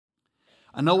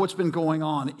I know what's been going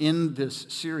on in this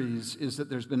series is that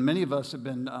there's been many of us have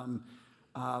been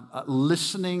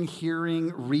listening,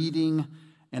 hearing, reading,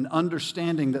 and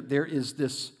understanding that there is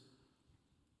this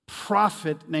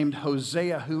prophet named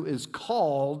Hosea who is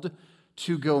called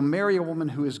to go marry a woman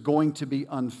who is going to be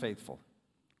unfaithful.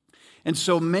 And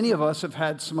so many of us have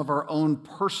had some of our own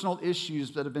personal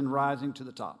issues that have been rising to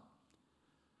the top.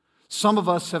 Some of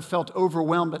us have felt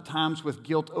overwhelmed at times with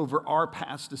guilt over our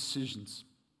past decisions.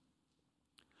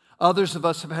 Others of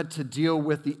us have had to deal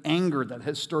with the anger that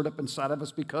has stirred up inside of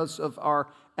us because of our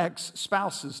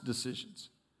ex-spouse's decisions.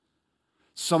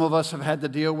 Some of us have had to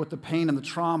deal with the pain and the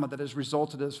trauma that has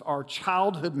resulted as our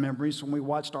childhood memories when we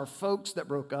watched our folks that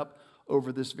broke up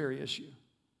over this very issue.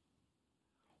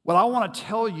 What I want to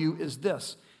tell you is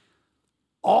this.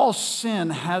 All sin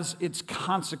has its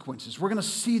consequences. We're going to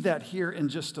see that here in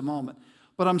just a moment.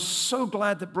 But I'm so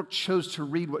glad that Brooke chose to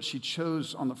read what she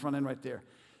chose on the front end right there.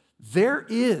 There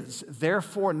is,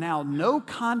 therefore, now no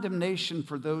condemnation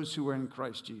for those who are in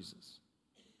Christ Jesus.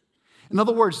 In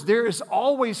other words, there is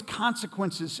always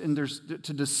consequences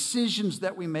to decisions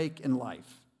that we make in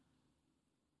life.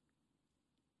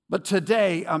 But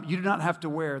today, you do not have to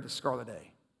wear the scarlet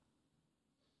A.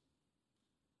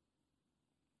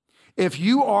 If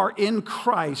you are in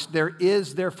Christ, there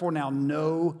is therefore now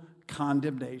no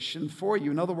condemnation for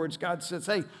you. In other words, God says,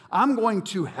 hey, I'm going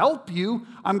to help you.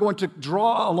 I'm going to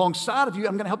draw alongside of you.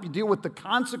 I'm going to help you deal with the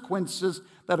consequences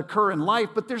that occur in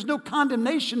life, but there's no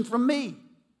condemnation from me.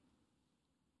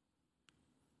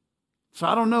 So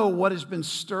I don't know what has been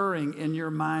stirring in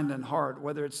your mind and heart,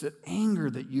 whether it's that anger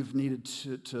that you've needed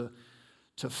to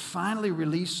finally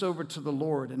release over to the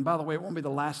Lord. And by the way, it won't be the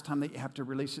last time that you have to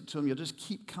release it to Him. You'll just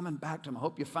keep coming back to Him. I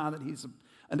hope you find that He's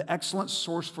an excellent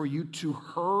source for you to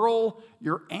hurl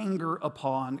your anger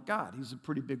upon God. He's a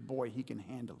pretty big boy. He can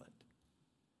handle it.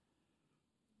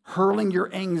 Hurling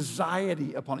your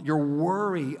anxiety upon it, your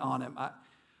worry on Him.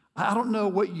 I don't know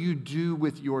what you do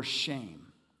with your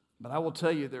shame. But I will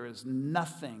tell you, there is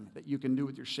nothing that you can do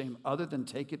with your shame other than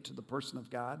take it to the person of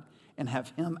God and have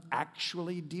Him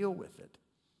actually deal with it.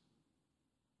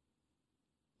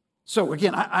 So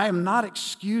again, I am not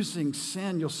excusing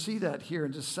sin. You'll see that here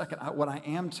in just a second. What I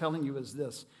am telling you is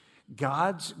this.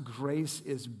 God's grace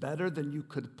is better than you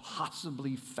could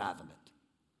possibly fathom it.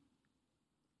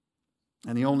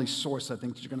 And the only source, I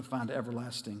think, that you're going to find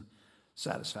everlasting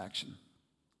satisfaction.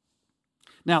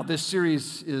 Now, this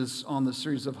series is on the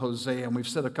series of Hosea, and we've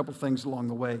said a couple things along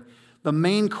the way. The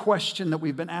main question that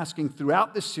we've been asking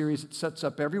throughout this series, it sets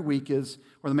up every week is,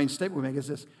 or the main statement we make is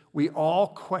this: we all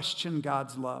question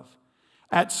God's love.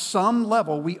 At some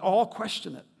level, we all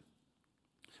question it.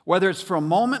 Whether it's for a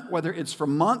moment, whether it's for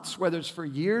months, whether it's for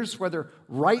years, whether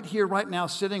right here, right now,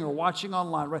 sitting or watching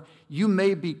online, right, you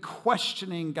may be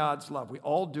questioning God's love. We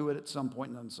all do it at some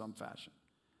point and in some fashion.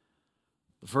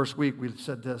 The first week we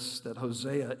said this, that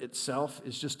Hosea itself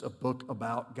is just a book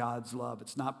about God's love.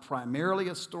 It's not primarily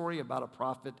a story about a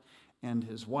prophet and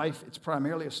his wife. It's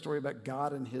primarily a story about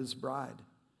God and His bride.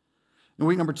 In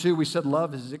week number 2, we said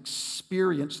love is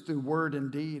experienced through word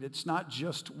and deed. It's not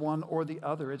just one or the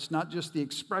other. It's not just the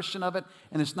expression of it,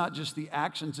 and it's not just the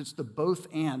actions. It's the both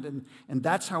and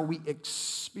that's how we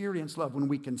experience love, when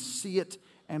we can see it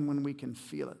and when we can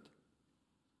feel it.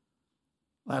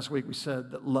 Last week we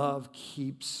said that love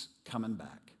keeps coming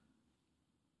back.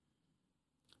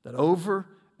 That over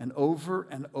and over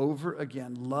and over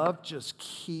again, love just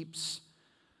keeps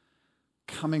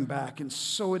coming back. And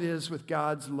so it is with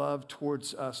God's love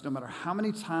towards us. No matter how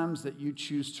many times that you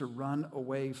choose to run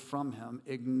away from Him,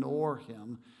 ignore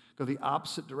Him, go the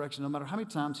opposite direction, no matter how many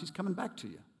times He's coming back to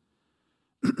you.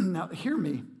 Now, hear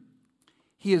me.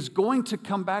 He is going to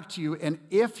come back to you, and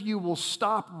if you will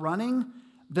stop running,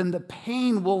 then the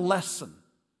pain will lessen.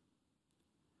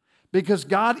 Because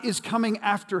God is coming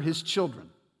after His children.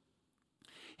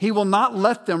 He will not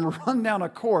let them run down a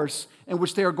course in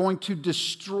which they are going to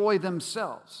destroy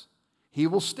themselves. He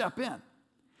will step in.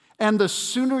 And the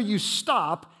sooner you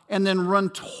stop and then run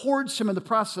towards Him in the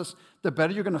process, the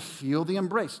better you're going to feel the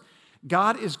embrace.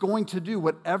 God is going to do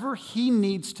whatever He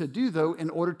needs to do, though,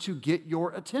 in order to get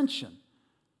your attention.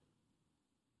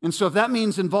 And so if that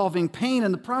means involving pain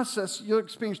in the process, you'll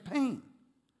experience pain.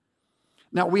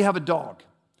 Now, we have a dog.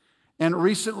 And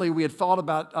recently we had thought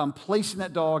about placing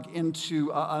that dog into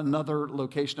another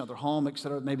location, another home, et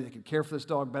cetera. Maybe they could care for this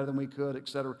dog better than we could, et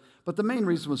cetera. But the main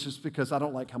reason was just because I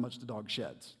don't like how much the dog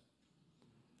sheds.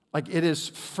 Like, it is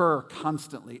fur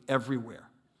constantly everywhere.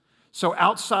 So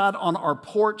outside on our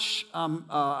porch,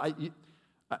 I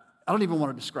don't even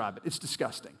want to describe it. It's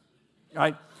disgusting,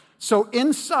 right? So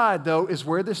inside, though, is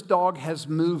where this dog has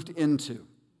moved into.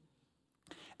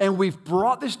 And we've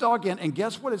brought this dog in, and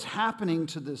guess what is happening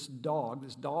to this dog?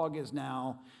 This dog is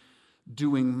now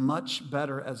doing much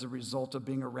better as a result of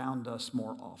being around us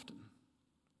more often.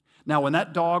 Now, when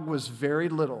that dog was very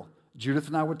little, Judith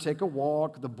and I would take a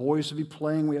walk. The boys would be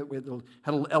playing. We had a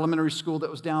little elementary school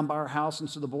that was down by our house, and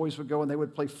so the boys would go and they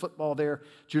would play football there.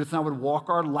 Judith and I would walk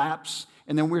our laps,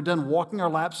 and then when we were done walking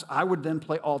our laps, I would then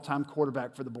play all-time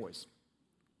quarterback for the boys.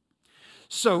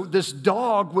 So this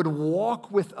dog would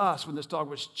walk with us when this dog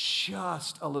was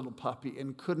just a little puppy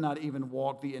and could not even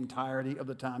walk the entirety of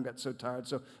the time, got so tired.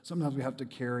 So sometimes we have to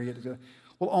carry it.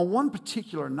 Well, on one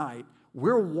particular night,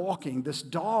 we're walking. This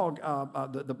dog,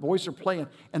 the boys are playing,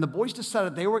 and the boys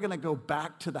decided they were going to go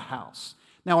back to the house.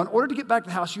 Now, in order to get back to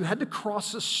the house, you had to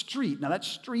cross a street. Now, that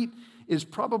street is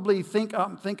probably, think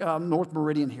North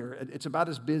Meridian here. It's about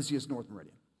as busy as North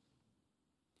Meridian.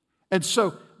 And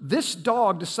so this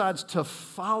dog decides to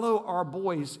follow our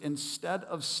boys instead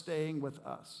of staying with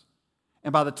us.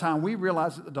 And by the time we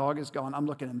realize that the dog is gone, I'm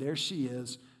looking, and there she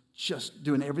is, just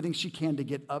doing everything she can to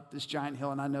get up this giant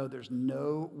hill. And I know there's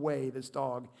no way this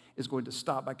dog is going to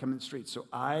stop by coming to the street. So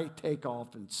I take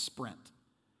off and sprint.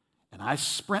 And I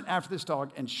sprint after this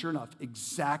dog, and sure enough,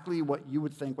 exactly what you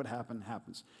would think would happen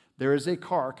happens. There is a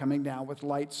car coming down with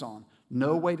lights on.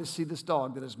 No way to see this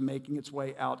dog that is making its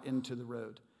way out into the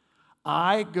road.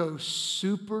 I go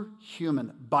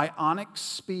superhuman, bionic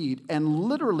speed, and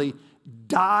literally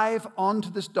dive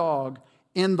onto this dog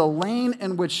in the lane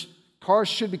in which cars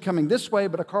should be coming this way,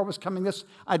 but a car was coming this.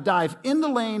 I dive in the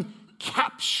lane,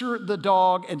 capture the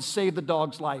dog, and save the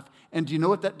dog's life. And do you know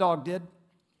what that dog did?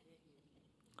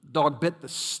 Dog bit the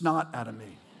snot out of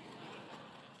me.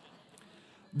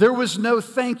 There was no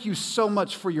thank you so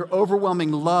much for your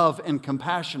overwhelming love and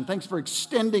compassion. Thanks for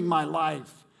extending my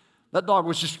life. That dog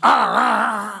was just,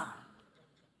 ah.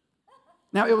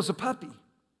 Now, it was a puppy.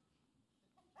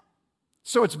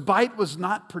 So its bite was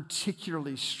not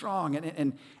particularly strong.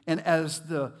 And as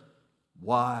the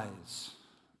wise,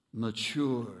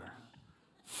 mature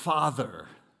father,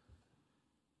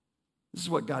 this is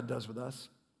what God does with us.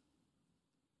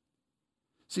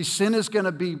 See, sin is going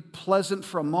to be pleasant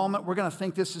for a moment. We're going to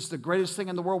think this is the greatest thing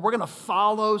in the world. We're going to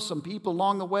follow some people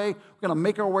along the way. We're going to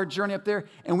make our journey up there.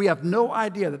 And we have no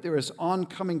idea that there is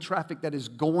oncoming traffic that is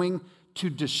going to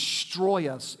destroy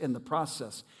us in the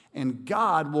process. And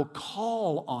God will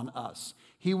call on us.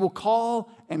 He will call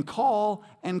and call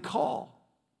and call.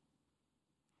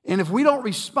 And if we don't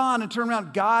respond and turn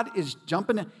around, God is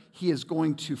jumping in. He is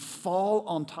going to fall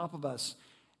on top of us.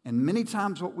 And many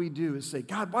times what we do is say,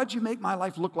 God, why'd you make my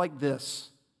life look like this?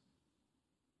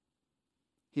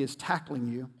 He is tackling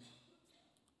you,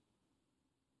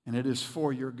 and it is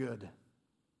for your good.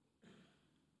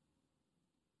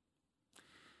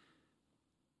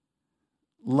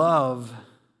 Love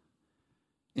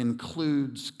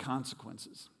includes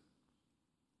consequences.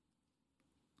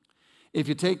 If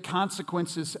you take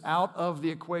consequences out of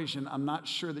the equation, I'm not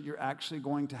sure that you're actually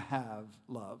going to have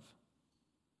love.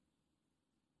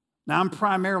 Now, I'm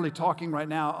primarily talking right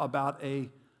now about a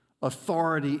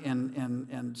authority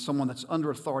and someone that's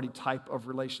under authority type of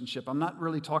relationship. I'm not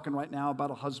really talking right now about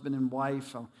a husband and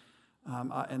wife,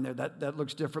 and that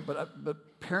looks different,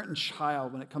 but parent and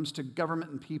child, when it comes to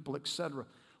government and people, etc.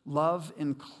 Love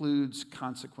includes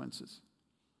consequences.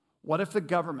 What if the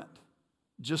government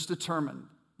just determined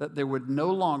that there would no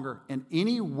longer in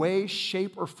any way,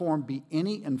 shape, or form be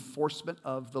any enforcement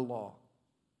of the law?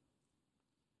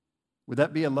 Would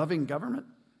that be a loving government?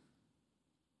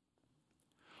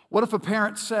 What if a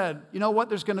parent said, you know what,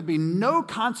 there's going to be no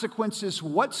consequences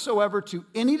whatsoever to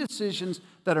any decisions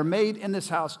that are made in this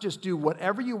house. Just do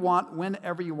whatever you want,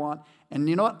 whenever you want. And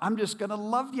you know what, I'm just going to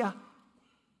love you.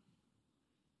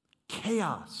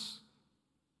 Chaos.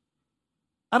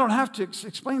 I don't have to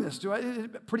explain this, do I?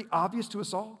 It's pretty obvious to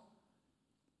us all.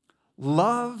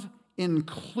 Love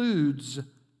includes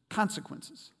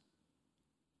consequences.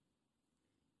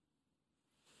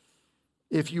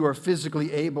 If you are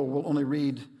physically able, we'll only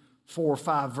read 4 or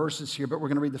 5 verses here, but we're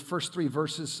going to read the first 3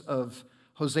 verses of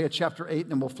Hosea chapter 8,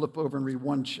 and then we'll flip over and read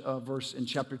one verse in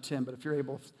chapter 10. But if you're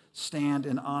able, stand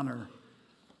in honor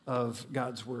of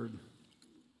God's word.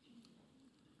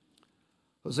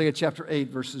 Hosea chapter 8,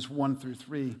 verses 1 through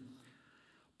 3.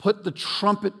 Put the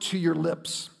trumpet to your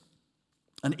lips.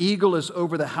 An eagle is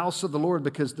over the house of the Lord,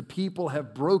 because the people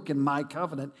have broken my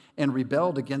covenant and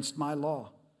rebelled against my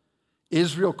law.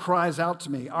 Israel cries out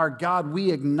to me, our God,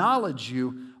 we acknowledge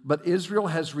you, but Israel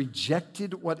has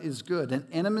rejected what is good. An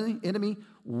enemy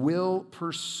will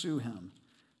pursue him.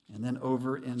 And then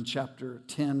over in chapter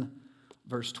 10,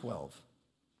 verse 12.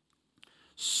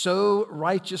 Sow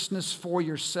righteousness for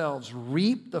yourselves,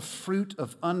 reap the fruit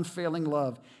of unfailing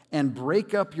love, and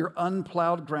break up your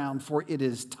unplowed ground, for it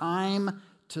is time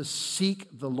to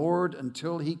seek the Lord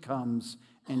until he comes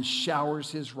and showers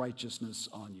his righteousness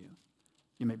on you.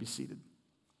 You may be seated.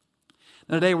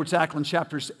 Now today we're tackling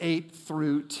chapters 8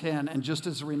 through 10, and just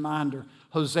as a reminder,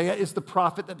 Hosea is the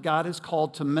prophet that God has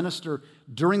called to minister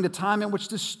during the time in which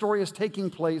this story is taking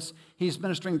place. He's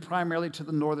ministering primarily to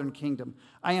the northern kingdom.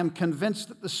 I am convinced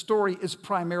that the story is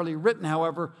primarily written,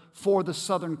 however, for the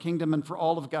southern kingdom and for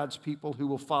all of God's people who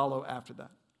will follow after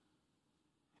that.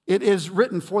 It is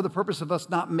written for the purpose of us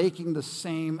not making the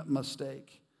same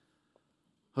mistake.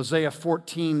 Hosea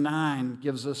 14:9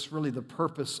 gives us really the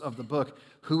purpose of the book.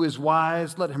 Who is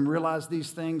wise? Let him realize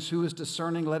these things. Who is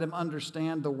discerning? Let him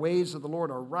understand. The ways of the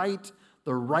Lord are right.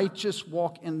 The righteous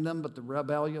walk in them, but the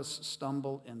rebellious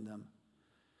stumble in them.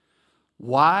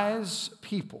 Wise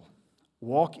people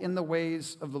walk in the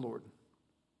ways of the Lord.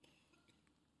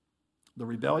 The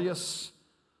rebellious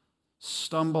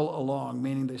stumble along,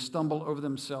 meaning they stumble over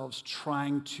themselves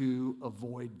trying to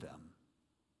avoid them.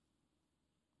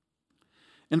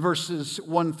 In verses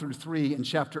 1 through 3 in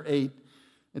chapter 8,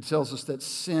 it tells us that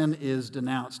sin is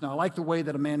denounced. Now, I like the way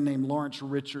that a man named Lawrence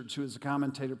Richards, who is a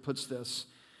commentator, puts this.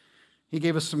 He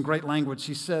gave us some great language.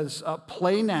 He says,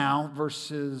 play now,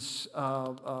 verses,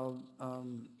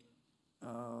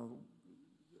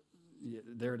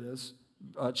 there it is,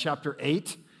 chapter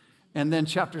 8. And then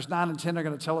chapters 9 and 10 are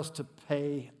going to tell us to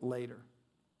pay later.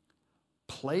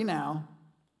 Play now,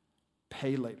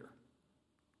 pay later.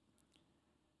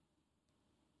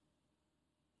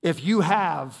 If you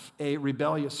have a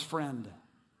rebellious friend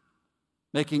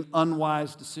making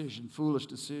unwise decisions, foolish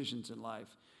decisions in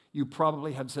life, you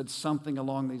probably have said something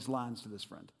along these lines to this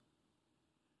friend.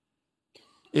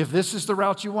 If this is the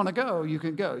route you want to go, you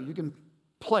can go. You can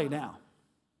play now.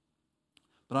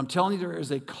 But I'm telling you, there is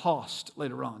a cost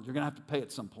later on. You're going to have to pay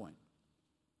at some point.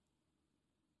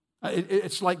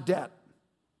 It's like debt.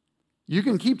 You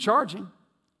can keep charging.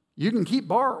 You can keep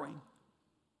borrowing.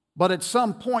 But at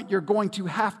some point, you're going to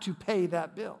have to pay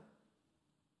that bill.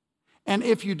 And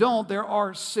if you don't, there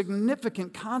are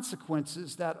significant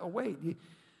consequences that await.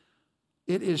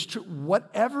 It is true.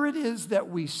 Whatever it is that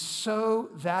we sow,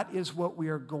 that is what we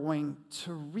are going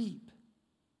to reap.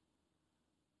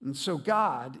 And so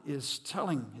God is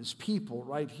telling his people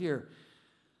right here,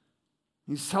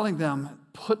 he's telling them,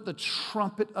 put the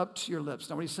trumpet up to your lips.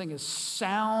 Now what he's saying is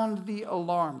sound the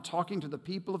alarm, talking to the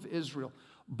people of Israel.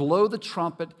 Blow the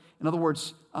trumpet. In other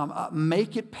words,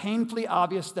 make it painfully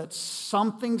obvious that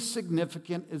something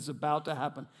significant is about to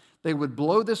happen. They would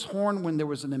blow this horn when there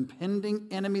was an impending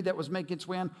enemy that was making its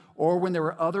way in, or when there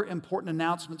were other important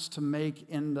announcements to make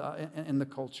in the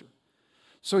culture.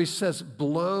 So he says,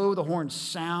 blow the horn,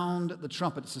 sound the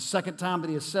trumpet. It's the second time that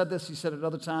he has said this. He said it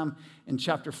another time in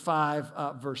chapter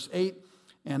 5, verse 8.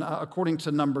 And according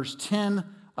to Numbers 10,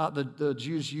 the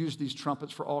Jews used these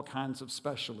trumpets for all kinds of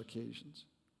special occasions.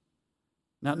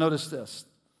 Now, notice this.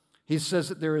 He says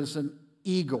that there is an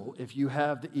eagle. If you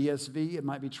have the ESV, it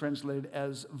might be translated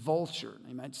as vulture.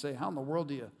 You might say, how in the world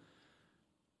do you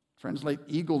translate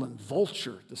eagle and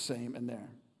vulture the same in there?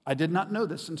 I did not know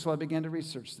this until I began to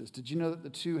research this. Did you know that the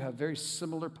two have very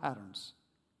similar patterns?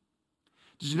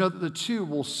 Did you know that the two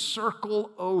will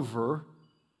circle over,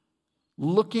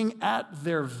 looking at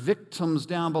their victims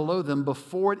down below them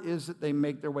before it is that they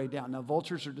make their way down? Now,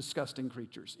 vultures are disgusting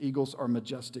creatures. Eagles are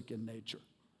majestic in nature.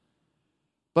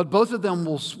 But both of them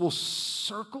will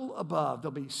circle above.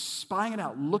 They'll be spying it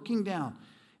out, looking down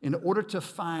in order to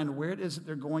find where it is that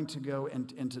they're going to go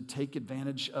and to take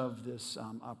advantage of this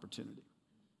opportunity.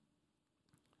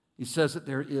 He says that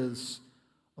there is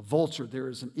a vulture, there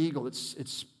is an eagle.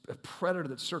 It's a predator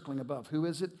that's circling above. Who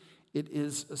is it? It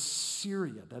is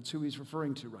Assyria. That's who he's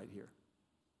referring to right here.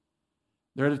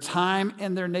 They're at a time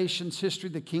in their nation's history.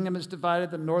 The kingdom is divided.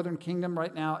 The northern kingdom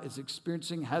right now has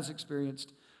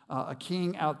experienced a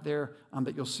king out there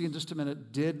that you'll see in just a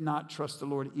minute did not trust the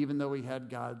Lord, even though he had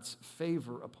God's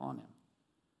favor upon him.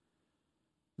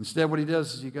 Instead, what he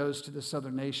does is he goes to this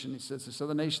other nation. He says, this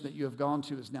other nation that you have gone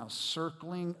to is now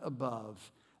circling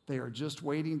above. They are just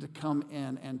waiting to come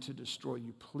in and to destroy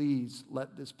you. Please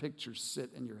let this picture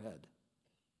sit in your head.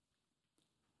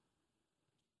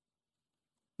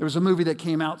 There was a movie that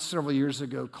came out several years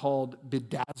ago called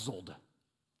Bedazzled.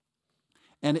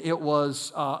 And it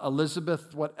was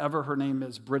Elizabeth, whatever her name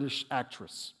is, British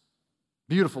actress.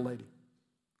 Beautiful lady.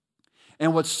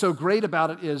 And what's so great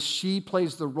about it is she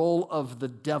plays the role of the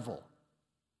devil.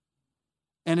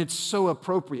 And it's so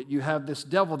appropriate. You have this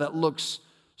devil that looks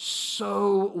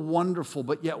so wonderful,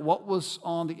 but yet what was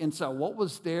on the inside? What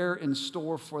was there in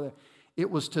store for them? It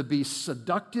was to be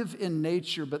seductive in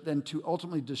nature, but then to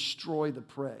ultimately destroy the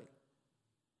prey.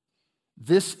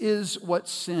 This is what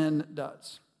sin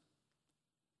does.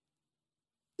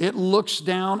 It looks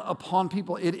down upon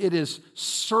people. It is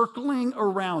circling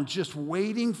around, just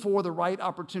waiting for the right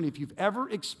opportunity. If you've ever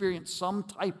experienced some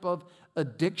type of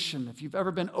addiction, if you've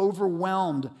ever been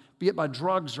overwhelmed, be it by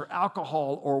drugs or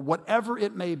alcohol or whatever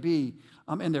it may be,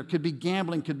 and there could be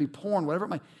gambling, could be porn, whatever it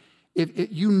might be.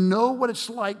 You know what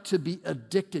it's like to be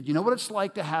addicted. You know what it's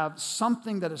like to have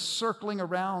something that is circling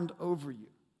around over you,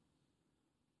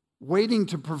 waiting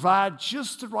to provide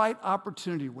just the right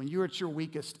opportunity when you're at your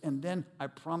weakest. And then I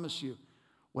promise you,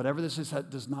 whatever this is, that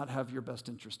does not have your best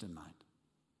interest in mind.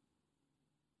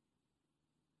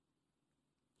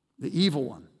 The evil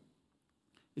one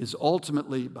is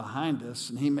ultimately behind this,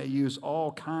 and he may use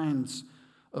all kinds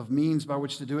of means by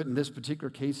which to do it. In this particular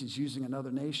case, he's using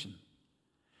another nation.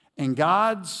 And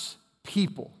God's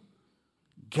people,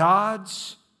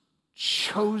 God's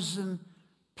chosen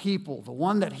people, the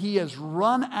one that he has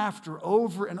run after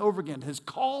over and over again, has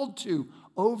called to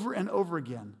over and over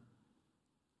again,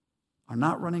 are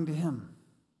not running to him.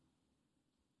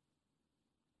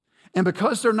 And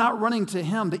because they're not running to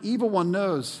him, the evil one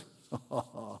knows,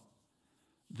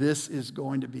 this is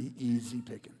going to be easy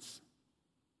pickings.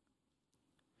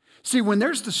 See, when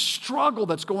there's the struggle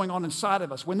that's going on inside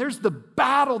of us, when there's the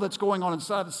battle that's going on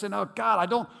inside of us, saying, oh, God, I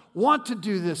don't want to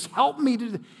do this. Help me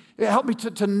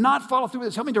to not follow through with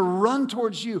this. Help me to run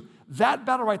towards you. That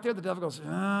battle right there, the devil goes,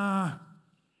 I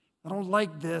don't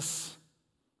like this.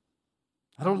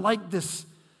 I don't like this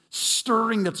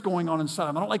stirring that's going on inside of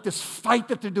them. I don't like this fight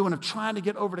that they're doing of trying to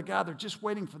get over to God. They're just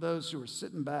waiting for those who are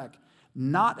sitting back,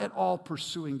 not at all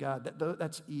pursuing God.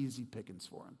 That's easy pickings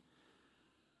for him.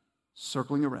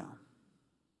 Circling around.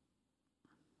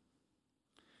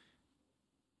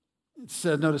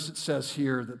 Notice it says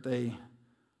here that they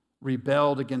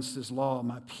rebelled against his law.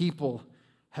 My people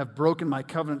have broken my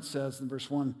covenant, it says in verse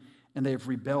 1, and they have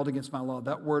rebelled against my law.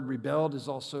 That word rebelled is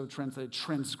also translated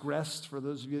transgressed, for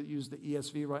those of you that use the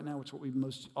ESV right now, which is what we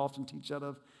most often teach out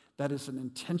of. That is an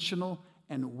intentional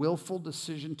and willful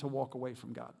decision to walk away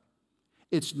from God.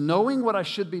 It's knowing what I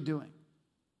should be doing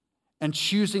and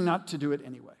choosing not to do it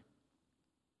anyway.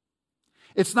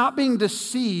 It's not being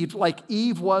deceived like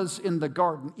Eve was in the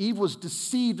garden. Eve was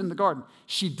deceived in the garden.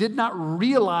 She did not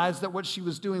realize that what she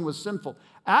was doing was sinful.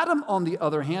 Adam, on the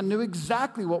other hand, knew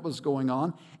exactly what was going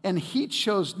on, and he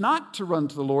chose not to run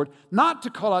to the Lord, not to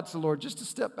call out to the Lord, just to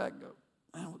step back and go,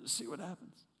 we'll just see what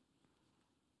happens.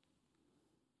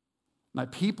 My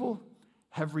people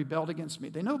have rebelled against me.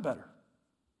 They know better.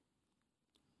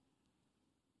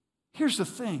 Here's the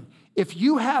thing. If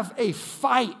you have a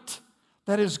fight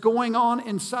that is going on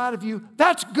inside of you,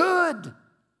 that's good.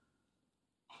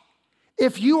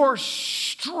 If you are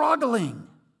struggling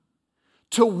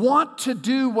to want to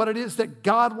do what it is that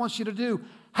God wants you to do,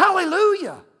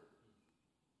 hallelujah.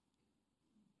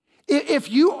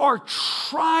 If you are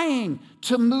trying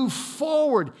to move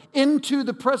forward into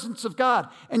the presence of God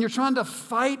and you're trying to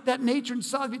fight that nature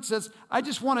inside of you that says, I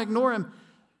just want to ignore him,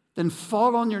 then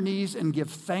fall on your knees and give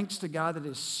thanks to God that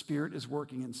his Spirit is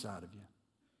working inside of you.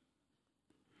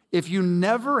 If you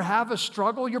never have a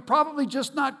struggle, you're probably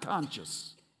just not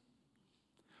conscious.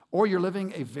 Or you're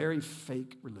living a very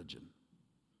fake religion.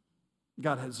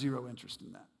 God has zero interest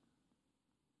in that.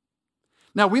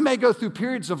 Now, we may go through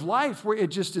periods of life where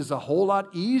it just is a whole lot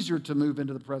easier to move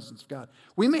into the presence of God.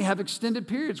 We may have extended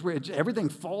periods where everything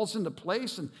falls into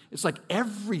place and it's like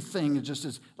everything is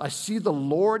just, I see the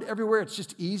Lord everywhere. It's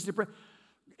just easy to pray.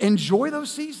 Enjoy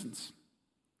those seasons.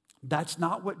 That's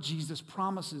not what Jesus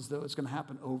promises, though. It's going to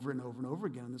happen over and over and over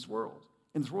again in this world.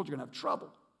 In this world, you're going to have trouble.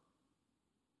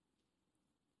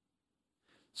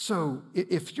 So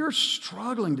if you're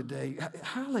struggling today,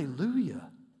 hallelujah.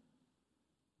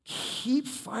 Keep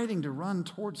fighting to run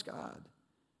towards God.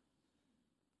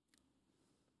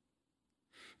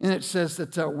 And it says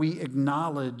that we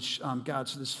acknowledge God.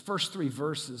 So this first 3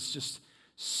 verses just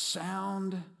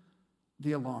sound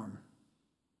the alarm.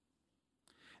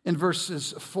 In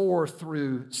verses 4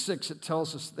 through 6, it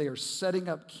tells us they are setting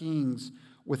up kings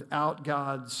without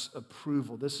God's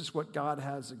approval. This is what God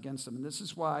has against them. And this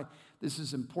is why this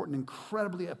is important,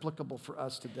 incredibly applicable for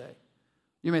us today.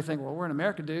 You may think, well, we're in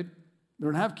America, dude. We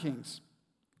don't have kings.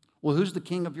 Well, who's the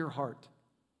king of your heart?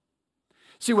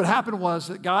 See, what happened was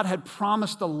that God had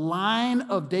promised the line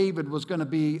of David was going to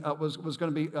be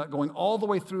going all the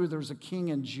way through. There was a king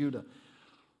in Judah.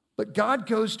 But God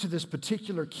goes to this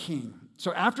particular king.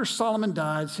 So after Solomon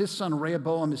dies, his son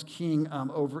Rehoboam is king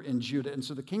over in Judah. And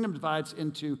so the kingdom divides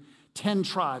into 10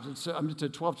 tribes. And so,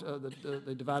 12,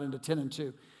 they divide into 10 and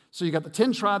 2. So you got the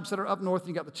 10 tribes that are up north, and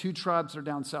you got the 2 tribes that are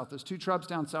down south. Those 2 tribes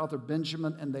down south are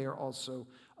Benjamin, and they are also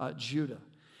Judah.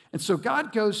 And so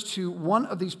God goes to one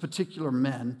of these particular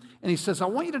men, and he says, I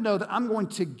want you to know that I'm going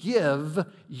to give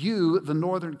you the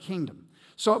northern kingdom.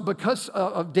 So because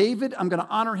of David, I'm going to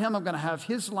honor him. I'm going to have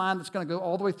his line that's going to go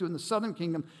all the way through in the southern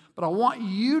kingdom. But I want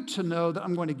you to know that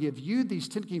I'm going to give you these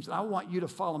 10 kingdoms, and I want you to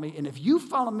follow me. And if you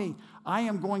follow me, I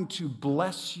am going to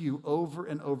bless you over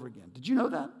and over again. Did you know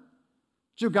that?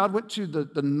 So God went to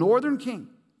the northern king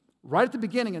right at the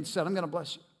beginning and said, I'm going to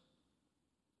bless you.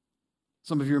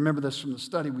 Some of you remember this from the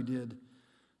study we did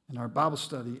in our Bible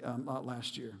study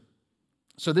last year.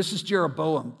 So this is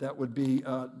Jeroboam that would be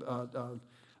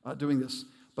doing this.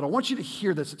 But I want you to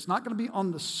hear this. It's not going to be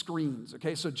on the screens,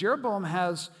 okay? So Jeroboam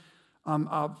has,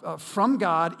 from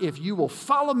God, if you will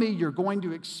follow me, you're going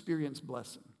to experience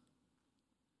blessing.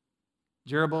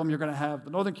 Jeroboam, you're going to have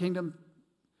the northern kingdom.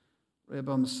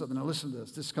 Rehoboam the southern. Now listen to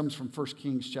this. This comes from 1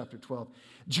 Kings chapter 12.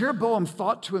 Jeroboam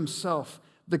thought to himself,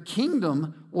 the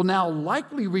kingdom will now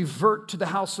likely revert to the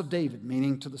house of David,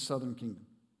 meaning to the southern kingdom.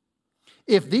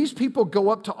 If these people go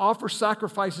up to offer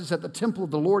sacrifices at the temple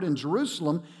of the Lord in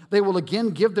Jerusalem, they will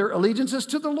again give their allegiances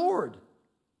to the Lord.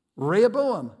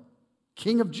 Rehoboam,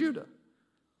 king of Judah.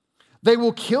 They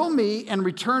will kill me and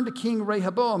return to King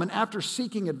Rehoboam. And after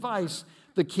seeking advice,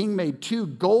 the king made 2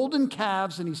 golden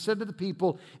calves, and he said to the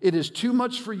people, it is too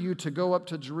much for you to go up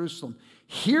to Jerusalem.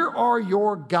 Here are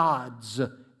your gods,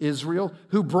 Israel,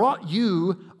 who brought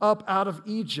you up out of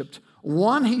Egypt.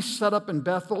 One he set up in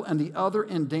Bethel and the other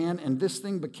in Dan, and this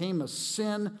thing became a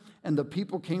sin, and the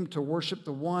people came to worship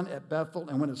the one at Bethel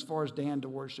and went as far as Dan to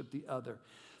worship the other.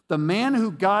 The man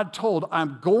who God told,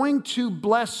 I'm going to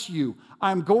bless you,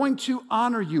 I'm going to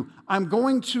honor you, I'm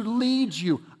going to lead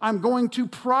you, I'm going to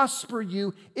prosper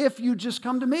you if you just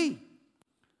come to me.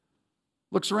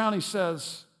 Looks around, he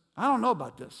says, I don't know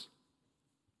about this.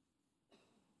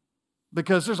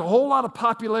 Because there's a whole lot of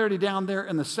popularity down there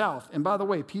in the south. And by the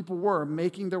way, people were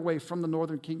making their way from the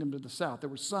northern kingdom to the south. There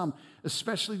were some,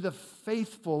 especially the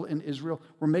faithful in Israel,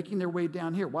 were making their way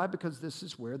down here. Why? Because this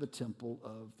is where the temple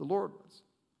of the Lord was.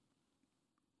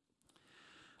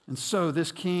 And so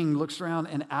this king looks around,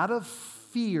 and out of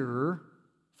fear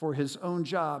for his own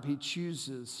job, he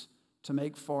chooses to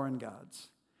make foreign gods.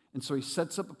 And so he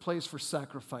sets up a place for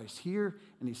sacrifice here,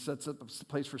 and he sets up a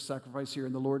place for sacrifice here.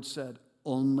 And the Lord said,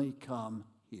 only come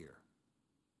here.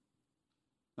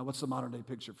 Now, what's the modern day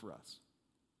picture for us?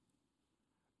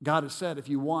 God has said, if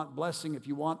you want blessing, if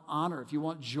you want honor, if you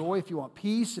want joy, if you want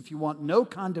peace, if you want no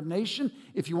condemnation,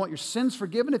 if you want your sins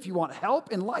forgiven, if you want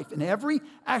help in life, in every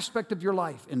aspect of your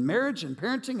life, in marriage and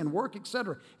parenting and work,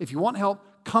 etc., if you want help,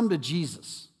 come to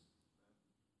Jesus.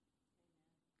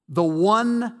 The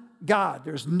one God.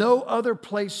 There's no other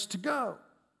place to go.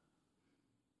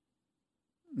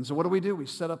 And so what do? We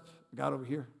set up a God over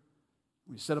here.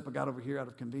 We set up a God over here out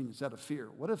of convenience, out of fear.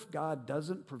 What if God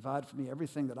doesn't provide for me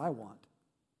everything that I want?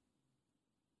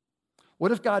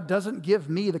 What if God doesn't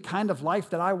give me the kind of life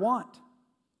that I want?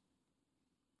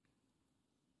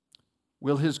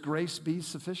 Will His grace be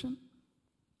sufficient?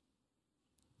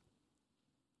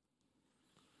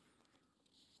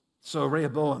 So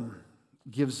Rehoboam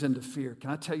gives in to fear.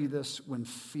 Can I tell you this? When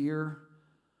fear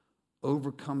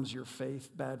overcomes your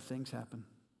faith, bad things happen.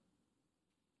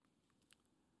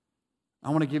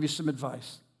 I want to give you some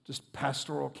advice, just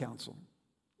pastoral counsel.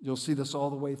 You'll see this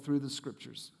all the way through the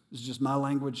scriptures. This is just my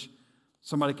language.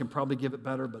 Somebody can probably give it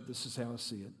better, but this is how I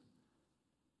see it.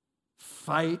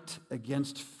 Fight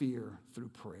against fear through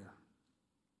prayer.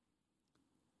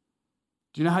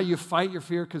 Do you know how you fight your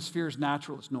fear? Because fear is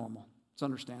natural, it's normal, it's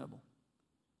understandable.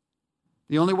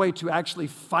 The only way to actually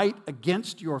fight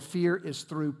against your fear is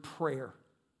through prayer.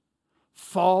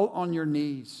 Fall on your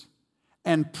knees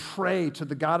and pray to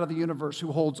the God of the universe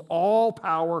who holds all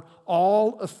power,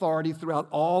 all authority throughout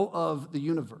all of the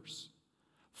universe.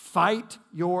 Fight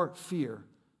your fear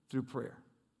through prayer.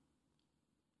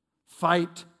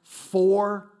 Fight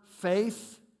for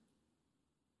faith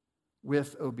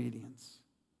with obedience.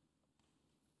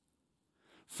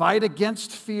 Fight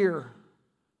against fear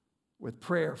with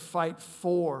prayer. Fight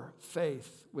for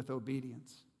faith with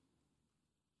obedience.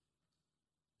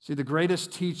 See, the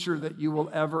greatest teacher that you will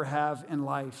ever have in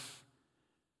life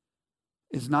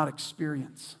is not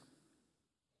experience.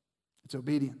 It's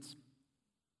obedience.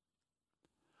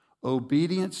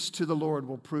 Obedience to the Lord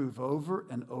will prove over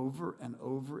and over and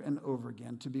over and over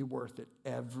again to be worth it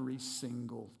every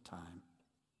single time.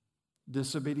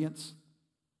 Disobedience,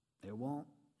 it won't.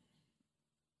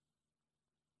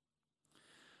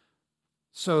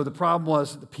 So the problem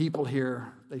was that the people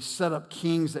here, they set up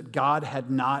kings that God had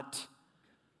not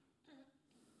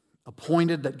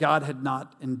appointed, that God had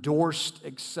not endorsed,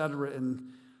 etc.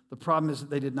 And the problem is that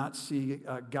they did not see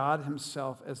God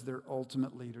himself as their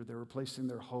ultimate leader. They were placing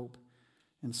their hope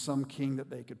in some king that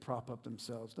they could prop up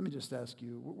themselves. Let me just ask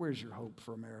you, where's your hope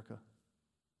for America?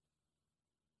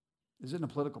 Is it in a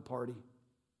political party?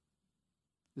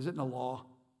 Is it in a law?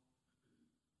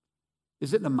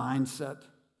 Is it in a mindset?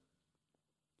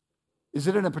 Is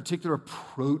it in a particular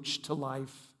approach to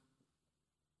life?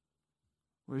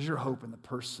 Where's your hope in the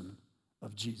person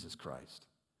of Jesus Christ,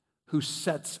 who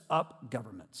sets up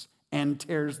governments and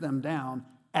tears them down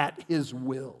at his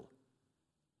will?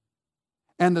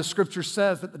 And the scripture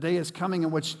says that the day is coming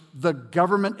in which the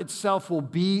government itself will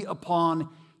be upon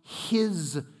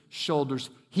his shoulders.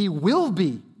 He will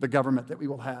be the government that we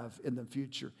will have in the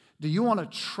future. Do you want to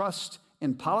trust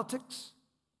in politics,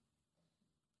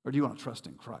 or do you want to trust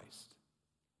in Christ?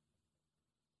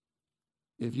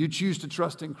 If you choose to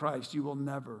trust in Christ, you will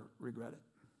never regret it.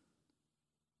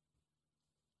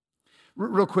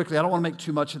 Real quickly, I don't want to make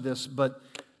too much of this, but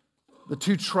the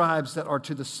two tribes that are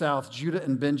to the south, Judah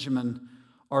and Benjamin,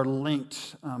 are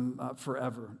linked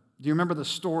forever. Do you remember the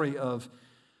story of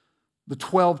the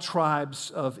 12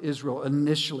 tribes of Israel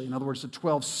initially? In other words, the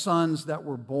 12 sons that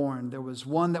were born. There was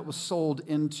one that was sold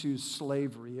into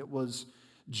slavery. It was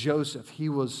Joseph. He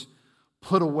was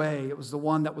put away. It was the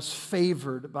one that was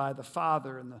favored by the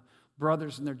father, and the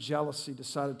brothers in their jealousy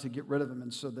decided to get rid of him,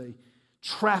 and so they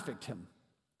trafficked him.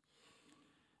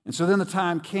 And so then the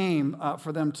time came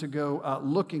for them to go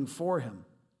looking for him.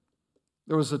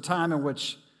 There was a time in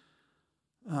which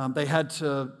they had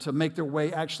to make their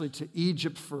way actually to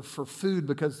Egypt for food,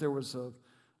 because there was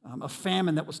a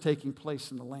famine that was taking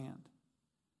place in the land.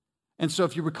 And so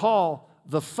if you recall,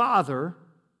 the father,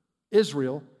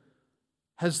 Israel,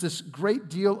 has this great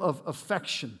deal of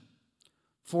affection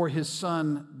for his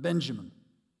son Benjamin.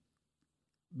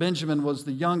 Benjamin was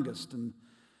the youngest, and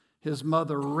his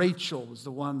mother Rachel was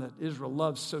the one that Israel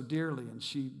loved so dearly, and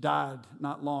she died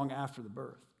not long after the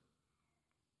birth.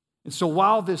 And so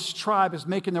while this tribe is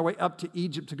making their way up to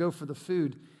Egypt to go for the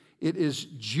food, it is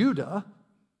Judah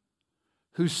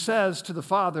who says to the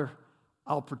father,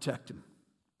 I'll protect him.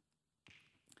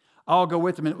 I'll go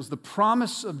with him. And it was the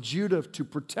promise of Judah to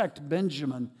protect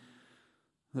Benjamin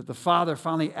that the father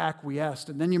finally acquiesced.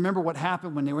 And then you remember what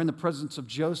happened when they were in the presence of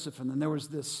Joseph, and then there was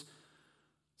this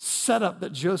setup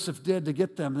that Joseph did to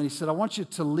get them. And he said, I want you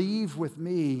to leave with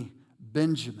me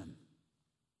Benjamin.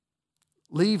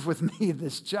 Leave with me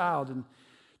this child. And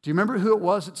do you remember who it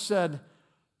was that said,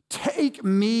 take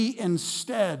me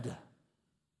instead?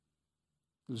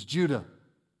 It was Judah.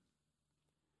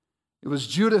 It was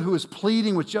Judah who was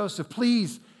pleading with Joseph,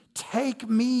 please take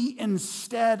me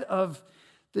instead of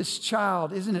this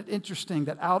child. Isn't it interesting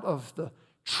that out of the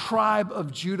tribe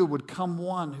of Judah would come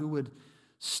one who would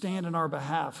stand in our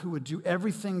behalf, who would do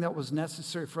everything that was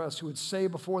necessary for us, who would say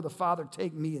before the Father,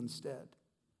 take me instead.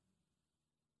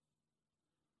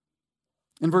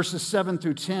 In verses 7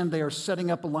 through 10, they are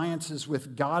setting up alliances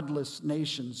with godless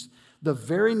nations. The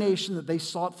very nation that they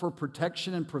sought for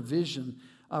protection and provision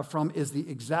from is the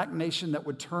exact nation that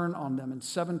would turn on them. In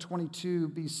 722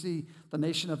 BC, the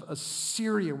nation of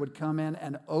Assyria would come in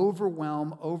and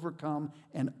overwhelm, overcome,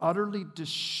 and utterly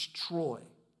destroy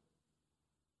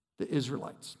the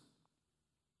Israelites.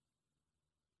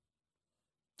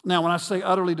 Now, when I say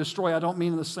utterly destroy, I don't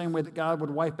mean in the same way that God would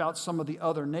wipe out some of the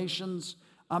other nations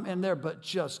in there, but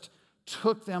just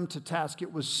took them to task.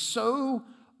 It was so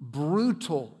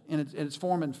brutal in its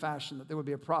form and fashion that there would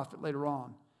be a prophet later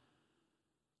on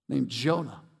named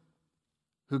Jonah,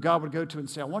 who God would go to and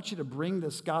say, I want you to bring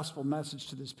this gospel message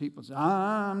to this people. And say,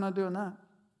 I'm not doing that.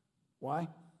 Why?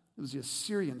 It was the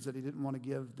Assyrians that he didn't want to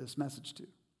give this message to.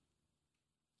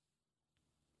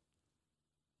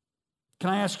 Can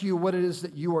I ask you what it is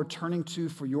that you are turning to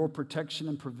for your protection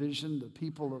and provision? The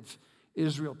people of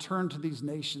Israel turn to these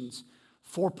nations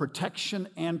for protection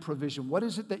and provision. What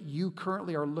is it that you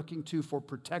currently are looking to for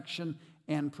protection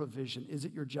and provision? Is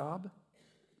it your job?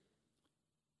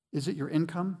 Is it your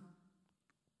income?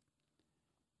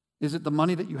 Is it the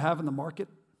money that you have in the market?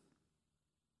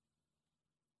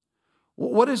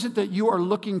 What is it that you are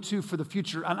looking to for the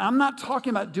future? And I'm not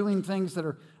talking about doing things that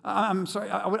are,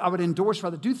 I would endorse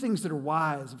rather do things that are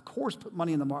wise. Of course, put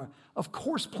money in the market. Of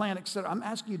course, plan, etc. I'm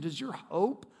asking you, does your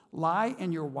hope lie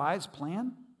in your wise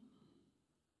plan?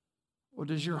 Or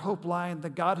does your hope lie in the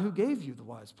God who gave you the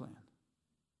wise plan?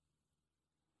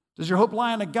 Does your hope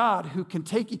lie in a God who can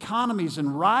take economies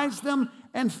and rise them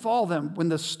and fall them? When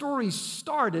the story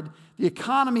started, the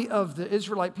economy of the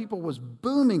Israelite people was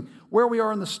booming. Where we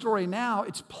are in the story now,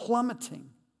 it's plummeting.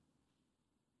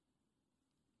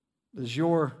 Does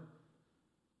your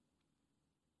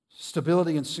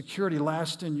stability and security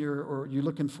last in or are you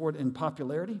looking for it in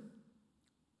popularity?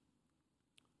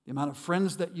 The amount of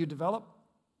friends that you develop?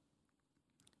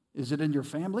 Is it in your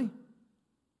family?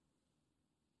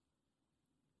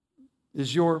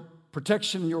 Is your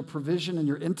protection and your provision and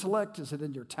your intellect? Is it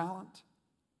in your talent?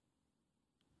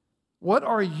 What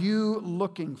are you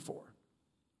looking for?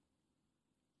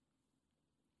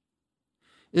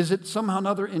 Is it somehow or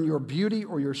another in your beauty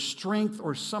or your strength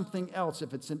or something else?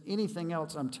 If it's in anything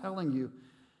else, I'm telling you,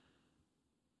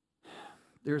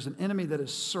 there's an enemy that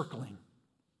is circling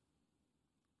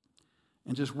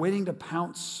and just waiting to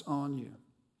pounce on you.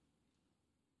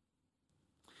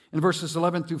 In verses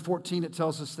 11 through 14, it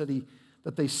tells us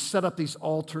that they set up these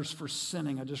altars for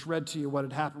sinning. I just read to you what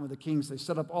had happened with the kings. They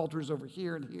set up altars over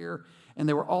here and here, and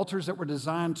they were altars that were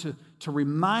designed to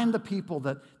remind the people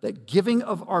that giving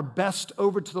of our best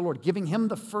over to the Lord, giving Him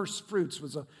the first fruits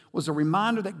was a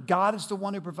reminder that God is the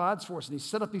one who provides for us. And He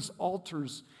set up these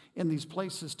altars in these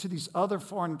places to these other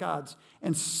foreign gods.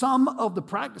 And some of the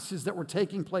practices that were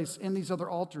taking place in these other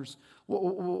altars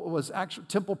was actual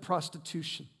temple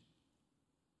prostitution.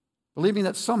 Believing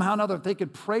that somehow or another, if they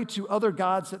could pray to other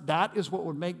gods, that is what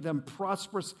would make them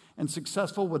prosperous and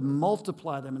successful, would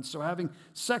multiply them. And so having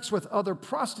sex with other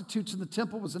prostitutes in the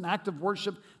temple was an act of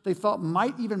worship they thought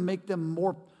might even make them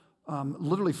more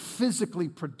literally physically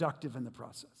productive in the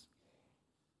process.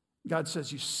 God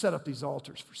says you set up these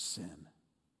altars for sin.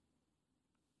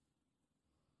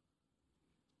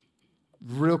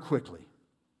 Real quickly,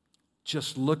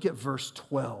 just look at verse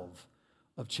 12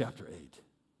 of chapter 8.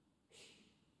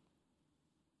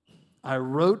 I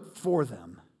wrote for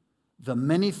them the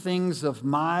many things of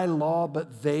my law,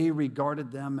 but they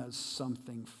regarded them as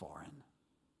something foreign.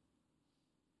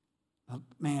 Now,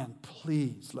 man,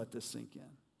 please let this sink in.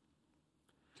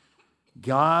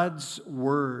 God's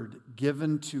word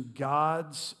given to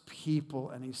God's people,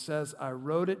 and He says, I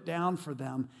wrote it down for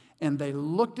them, and they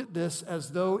looked at this as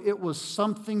though it was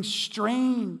something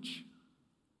strange,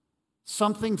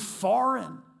 something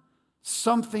foreign,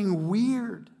 something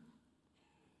weird.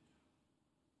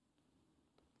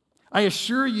 I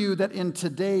assure you that in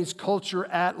today's culture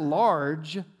at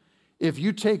large, if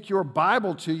you take your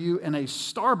Bible to you in a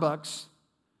Starbucks,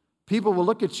 people will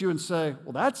look at you and say,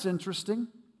 well, that's interesting.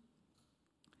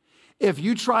 If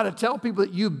you try to tell people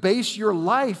that you base your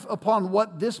life upon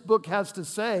what this book has to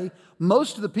say,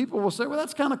 most of the people will say, well,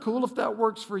 that's kind of cool if that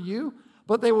works for you,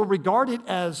 but they will regard it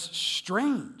as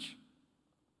strange.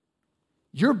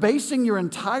 You're basing your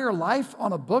entire life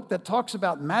on a book that talks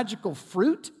about magical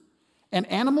fruit and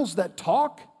animals that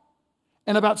talk,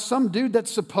 and about some dude that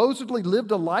supposedly lived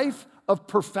a life of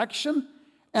perfection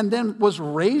and then was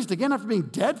raised again after being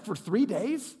dead for 3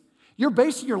 days? You're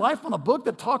basing your life on a book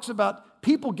that talks about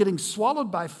people getting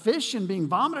swallowed by fish and being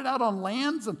vomited out on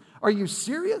lands? And are you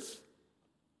serious?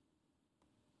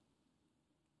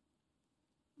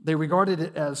 They regarded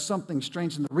it as something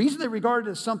strange. And the reason they regarded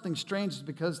it as something strange is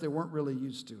because they weren't really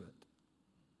used to it.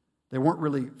 They weren't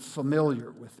really familiar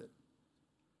with it.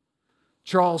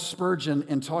 Charles Spurgeon,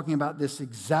 in talking about this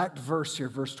exact verse here,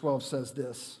 verse 12 says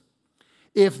this: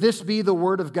 if this be the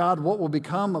word of God, what will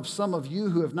become of some of you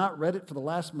who have not read it for the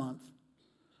last month?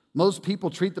 Most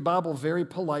people treat the Bible very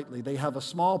politely. They have a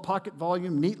small pocket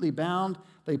volume neatly bound.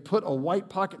 They put a white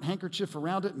pocket handkerchief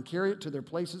around it and carry it to their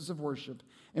places of worship.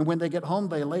 And when they get home,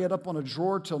 they lay it up on a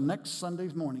drawer till next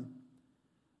Sunday's morning.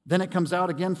 Then it comes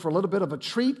out again for a little bit of a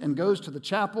treat and goes to the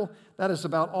chapel. That is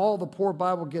about all the poor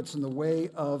Bible gets in the way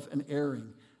of an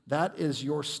airing. That is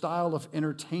your style of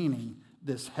entertaining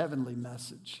this heavenly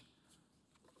message.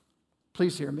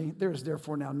 Please hear me. There is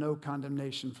therefore now no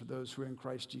condemnation for those who are in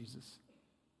Christ Jesus.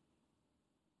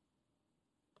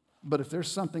 But if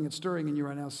there's something that's stirring in you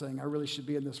right now saying, I really should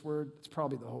be in this word, it's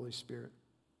probably the Holy Spirit.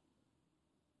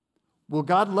 Will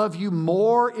God love you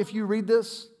more if you read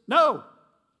this? No.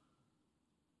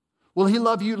 Will He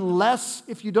love you less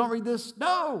if you don't read this?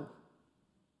 No.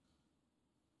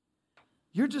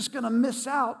 You're just going to miss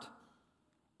out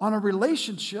on a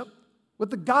relationship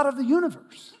with the God of the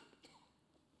universe.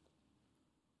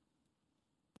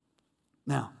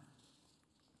 Now,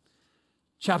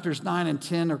 chapters 9 and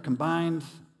 10 are combined.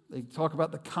 They talk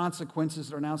about the consequences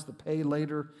that are announced, the pay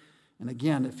later. And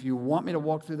again, if you want me to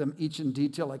walk through them each in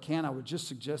detail, I can. I would just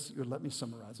suggest that you would let me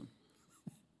summarize them.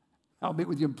 I'll meet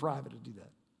with you in private to do that.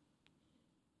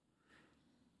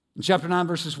 In chapter 9,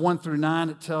 verses 1 through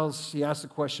 9, he asks the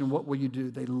question, what will you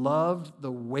do? They loved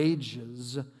the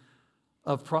wages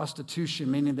of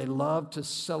prostitution, meaning they loved to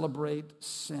celebrate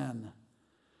sin.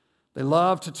 They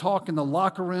love to talk in the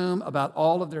locker room about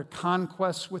all of their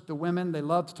conquests with the women. They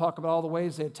love to talk about all the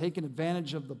ways they had taken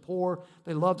advantage of the poor.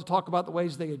 They love to talk about the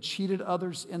ways they had cheated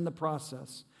others in the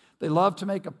process. They love to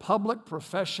make a public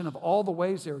profession of all the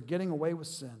ways they were getting away with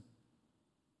sin.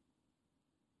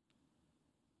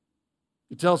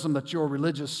 He tells them that your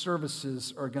religious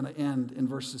services are going to end. In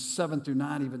verses 7 through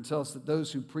 9, even tells us that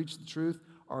those who preach the truth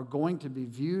are going to be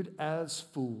viewed as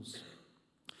fools.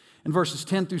 In verses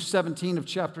 10 through 17 of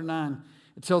chapter 9,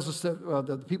 it tells us that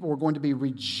the people were going to be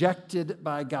rejected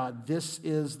by God. This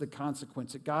is the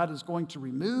consequence, that God is going to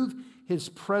remove his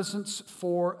presence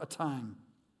for a time.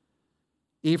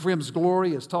 Ephraim's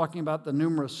glory is talking about the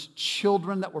numerous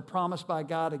children that were promised by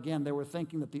God. Again, they were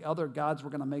thinking that the other gods were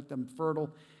going to make them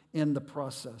fertile in the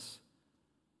process.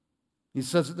 He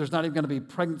says that there's not even going to be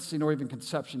pregnancy nor even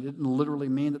conception. It didn't literally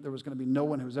mean that there was going to be no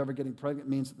one who was ever getting pregnant.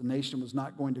 It means that the nation was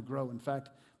not going to grow. In fact,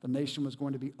 the nation was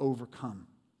going to be overcome.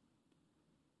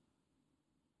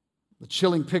 The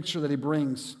chilling picture that he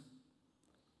brings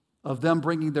of them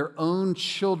bringing their own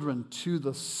children to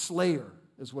the slayer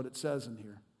is what it says in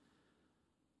here.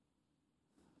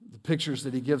 The pictures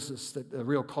that he gives us, that the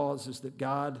real cause is that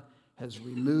God has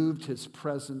removed his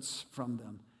presence from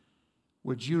them.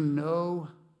 Would you know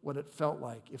what it felt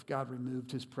like if God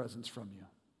removed his presence from you?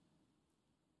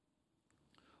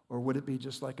 Or would it be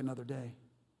just like another day?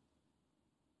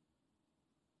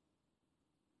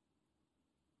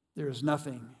 There is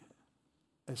nothing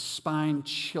as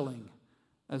spine-chilling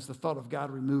as the thought of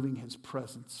God removing his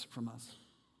presence from us.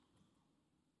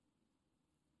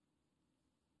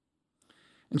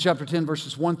 In chapter 10,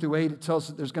 verses 1 through 8, it tells us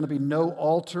that there's going to be no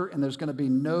altar and there's going to be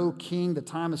no king. The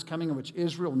time is coming in which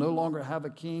Israel will no longer have a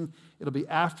king. It'll be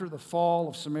after the fall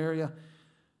of Samaria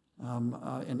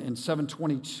in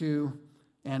 722.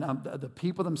 And the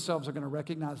people themselves are going to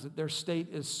recognize that their state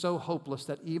is so hopeless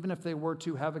that even if they were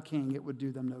to have a king, it would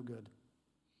do them no good.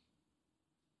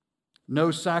 No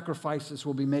sacrifices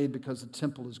will be made because the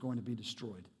temple is going to be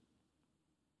destroyed.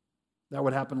 That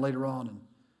would happen later on in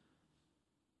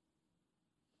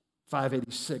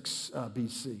 586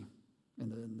 BC in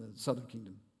the southern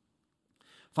kingdom.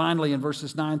 Finally, in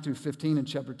verses 9 through 15 in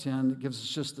chapter 10, it gives us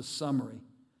just the summary.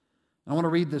 I want to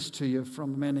read this to you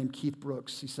from a man named Keith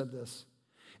Brooks. He said this: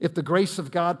 "If the grace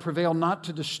of God prevail not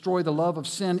to destroy the love of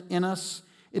sin in us,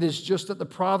 it is just that the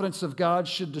providence of God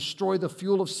should destroy the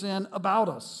fuel of sin about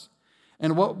us.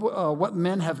 And what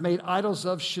men have made idols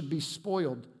of should be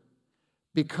spoiled.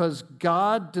 Because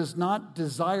God does not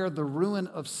desire the ruin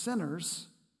of sinners,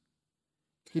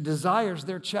 he desires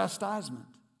their chastisement."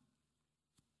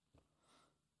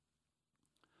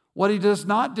 What he does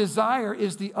not desire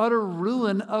is the utter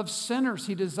ruin of sinners.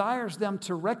 He desires them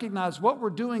to recognize what we're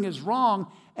doing is wrong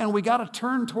and we got to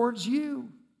turn towards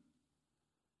you.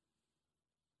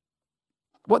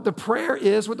 What the prayer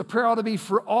ought to be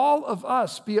for all of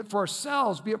us, be it for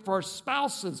ourselves, be it for our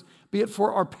spouses, be it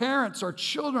for our parents, our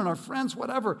children, our friends,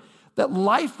 whatever, that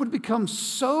life would become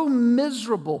so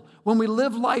miserable when we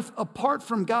live life apart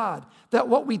from God, that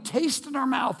what we taste in our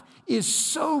mouth is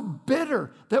so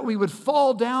bitter that we would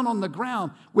fall down on the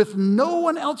ground with no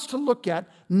one else to look at,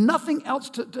 nothing else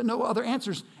to no other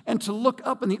answers, and to look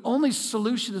up, and the only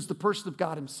solution is the person of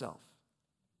God himself.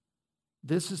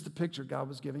 This is the picture God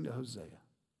was giving to Hosea.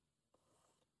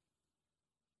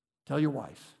 Tell your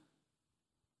wife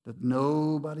that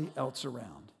nobody else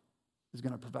around is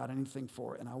going to provide anything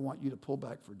for her, and I want you to pull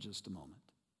back for just a moment.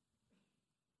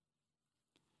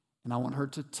 And I want her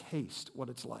to taste what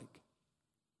it's like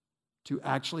to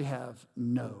actually have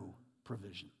no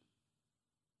provision,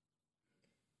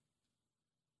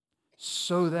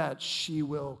 so that she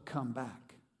will come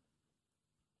back.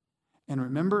 And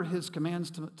remember his commands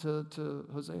to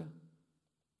Hosea?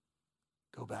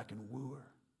 Go back and woo her.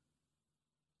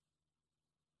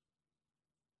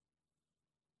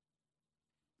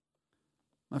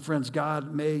 My friends,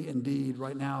 God may indeed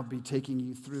right now be taking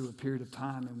you through a period of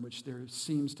time in which there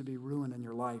seems to be ruin in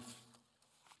your life.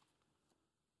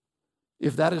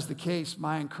 If that is the case,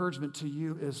 my encouragement to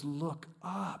you is look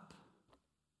up.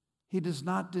 He does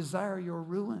not desire your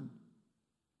ruin.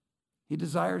 He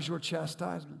desires your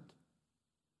chastisement.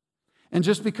 And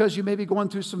just because you may be going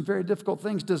through some very difficult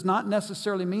things does not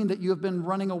necessarily mean that you have been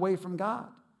running away from God.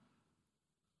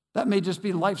 That may just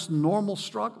be life's normal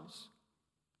struggles.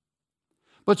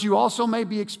 But you also may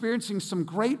be experiencing some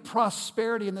great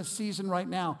prosperity in this season right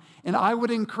now. And I would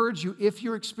encourage you, if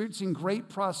you're experiencing great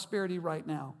prosperity right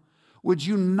now, would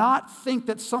you not think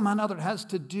that somehow or another it has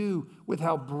to do with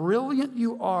how brilliant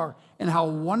you are and how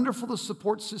wonderful the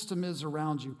support system is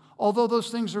around you? Although those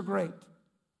things are great,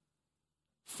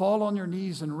 fall on your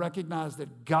knees and recognize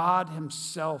that God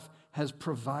himself has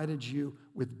provided you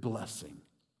with blessing.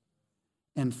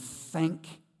 And thank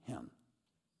him.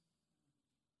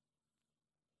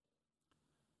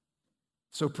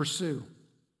 So pursue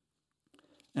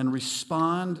and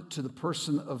respond to the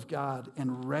person of God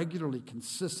and regularly,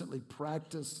 consistently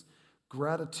practice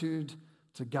gratitude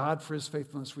to God for his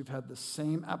faithfulness. We've had the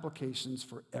same applications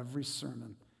for every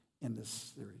sermon in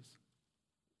this series.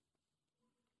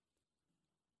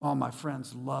 Oh, my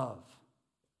friends, love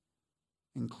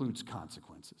includes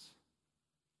consequences.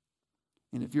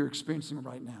 And if you're experiencing it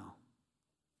right now,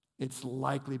 it's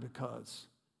likely because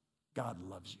God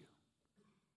loves you.